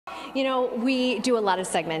You know, we do a lot of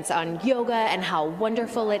segments on yoga and how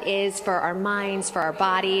wonderful it is for our minds, for our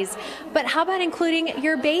bodies. But how about including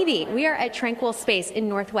your baby? We are at Tranquil Space in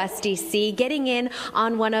Northwest DC, getting in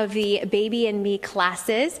on one of the Baby and Me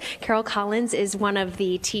classes. Carol Collins is one of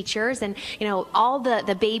the teachers, and you know, all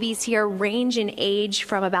the babies here range in age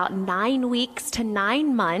from about 9 weeks to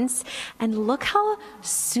 9 months. And look how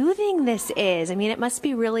soothing this is. I mean, it must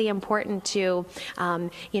be really important to,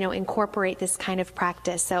 incorporate this kind of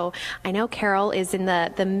practice. So I know Carol is in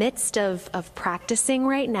the midst of practicing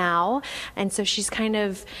right now, and so she's kind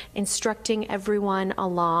of instructing everyone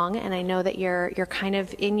along. And I know that you're kind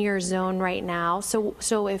of in your zone right now.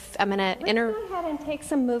 So if I'm gonna go ahead and take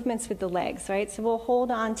some movements with the legs, right? So we'll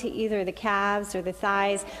hold on to either the calves or the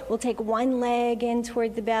thighs. We'll take one leg in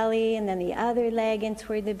toward the belly and then the other leg in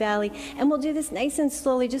toward the belly, and we'll do this nice and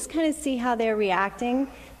slowly. Just kind of see how they're reacting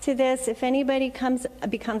to this. If anybody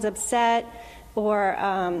becomes upset or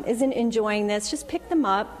isn't enjoying this, just pick them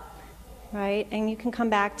up, right? And you can come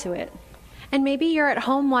back to it. And maybe you're at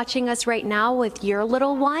home watching us right now with your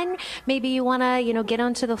little one. Maybe you want to, get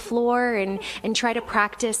onto the floor and try to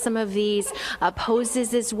practice some of these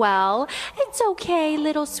poses as well. It's okay,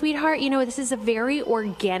 little sweetheart. You know, this is a very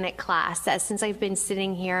organic class. Since I've been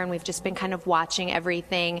sitting here and we've just been kind of watching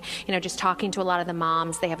everything, just talking to a lot of the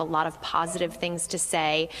moms, they have a lot of positive things to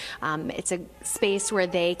say. It's a space where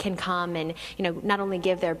they can come and, not only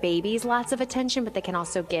give their babies lots of attention, but they can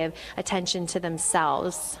also give attention to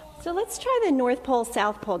themselves. So let's try the North Pole,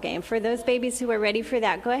 South Pole game. For those babies who are ready for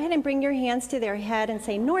that, go ahead and bring your hands to their head and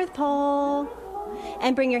say North Pole.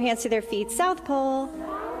 And bring your hands to their feet, South Pole.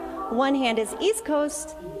 One hand is East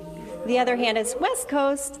Coast. The other hand is West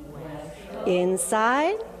Coast.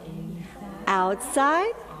 Inside,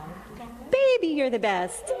 outside. Baby, you're the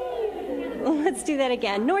best. Let's do that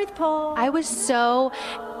again. North Pole. I was so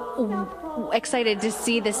excited to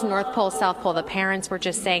see this North Pole, South Pole. The parents were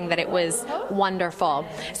just saying that it was wonderful.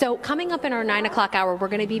 So coming up in our 9 o'clock hour, we're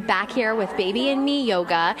going to be back here with Baby and Me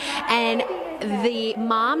Yoga, and the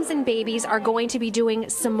moms and babies are going to be doing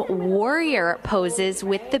some warrior poses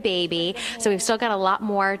with the baby. So we've still got a lot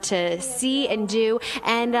more to see and do,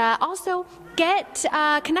 and also get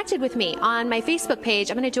connected with me on my Facebook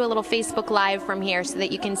page. I'm going to do a little Facebook Live from here so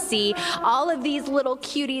that you can see all of these little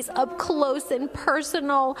cuties up close and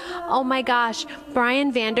personal. Oh my gosh,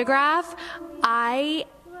 Brian Vandegraff, I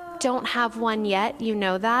don't have one yet, you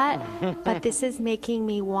know that, but this is making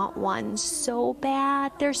me want one so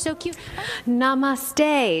bad. They're so cute.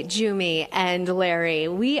 Namaste, Jumi and Larry.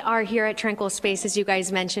 We are here at Tranquil Space, as you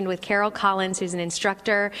guys mentioned, with Carol Collins, who's an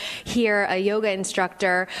instructor here, a yoga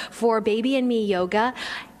instructor for Baby and Me Yoga.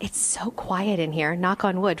 It's so quiet in here, knock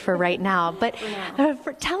on wood for right now. But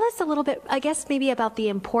tell us a little bit, I guess, maybe about the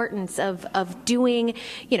importance of doing,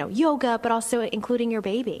 yoga, but also including your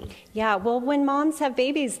baby. Yeah, well, when moms have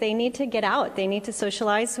babies, they need to get out. They need to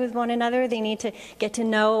socialize with one another. They need to get to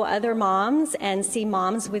know other moms and see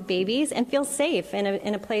moms with babies and feel safe in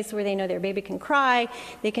a place where they know their baby can cry,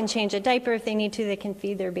 they can change a diaper if they need to, they can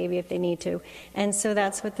feed their baby if they need to. And so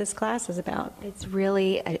that's what this class is about. It's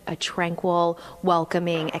really a tranquil,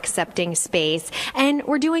 welcoming, accepting space, and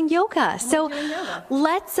we're doing yoga.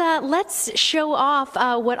 Let's show off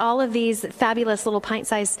what all of these fabulous little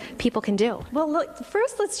pint-sized people can do. Well, look,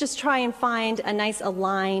 first let's just try and find a nice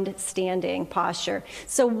aligned standing posture.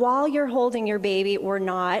 So while you're holding your baby or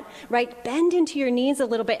not, right, bend into your knees a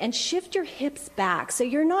little bit and shift your hips back. So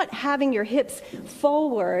you're not having your hips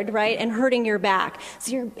forward, right, and hurting your back.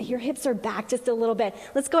 So your hips are back just a little bit.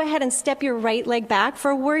 Let's go ahead and step your right leg back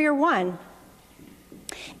for Warrior One.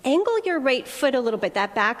 Angle your right foot a little bit,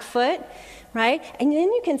 that back foot, right? And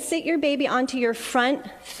then you can sit your baby onto your front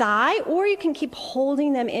thigh, or you can keep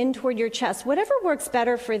holding them in toward your chest, whatever works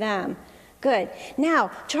better for them. Good.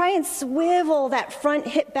 Now, try and swivel that front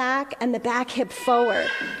hip back and the back hip forward,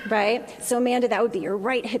 right? So, Amanda, that would be your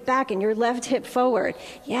right hip back and your left hip forward.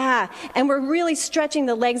 Yeah. And we're really stretching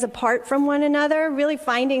the legs apart from one another, really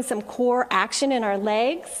finding some core action in our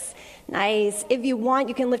legs. Nice. If you want,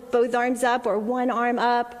 you can lift both arms up or one arm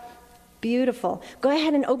up. Beautiful. Go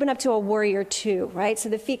ahead and open up to a Warrior Two, right? So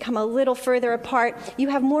the feet come a little further apart. You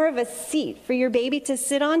have more of a seat for your baby to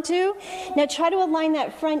sit onto. Now try to align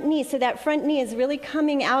that front knee. So that front knee is really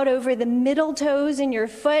coming out over the middle toes in your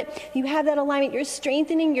foot. You have that alignment. You're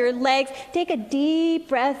strengthening your legs. Take a deep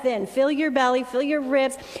breath in. Fill your belly, fill your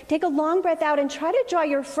ribs. Take a long breath out and try to draw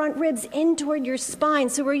your front ribs in toward your spine.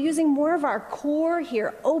 So we're using more of our core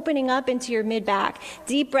here, opening up into your mid-back.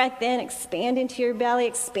 Deep breath in, expand into your belly,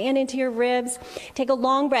 expand into your your ribs. Take a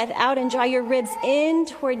long breath out and draw your ribs in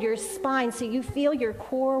toward your spine so you feel your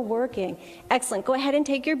core working. Excellent. Go ahead and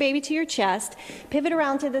take your baby to your chest. Pivot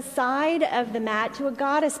around to the side of the mat to a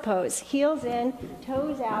goddess pose. Heels in,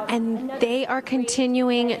 toes out. And they are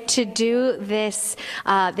continuing to do this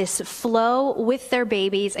this flow with their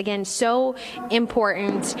babies. Again, so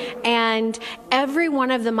important. And every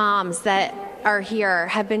one of the moms that are here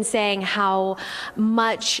have been saying how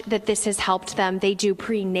much that this has helped them. They do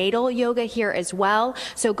prenatal yoga here as well.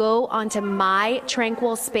 So go onto My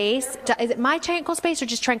Tranquil Space. Is it My Tranquil Space or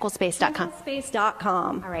just tranquilspace.com?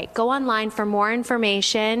 Tranquilspace.com. All right, go online for more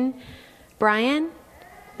information. Brian,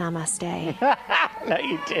 namaste. No,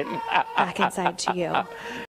 you didn't. Back inside to you.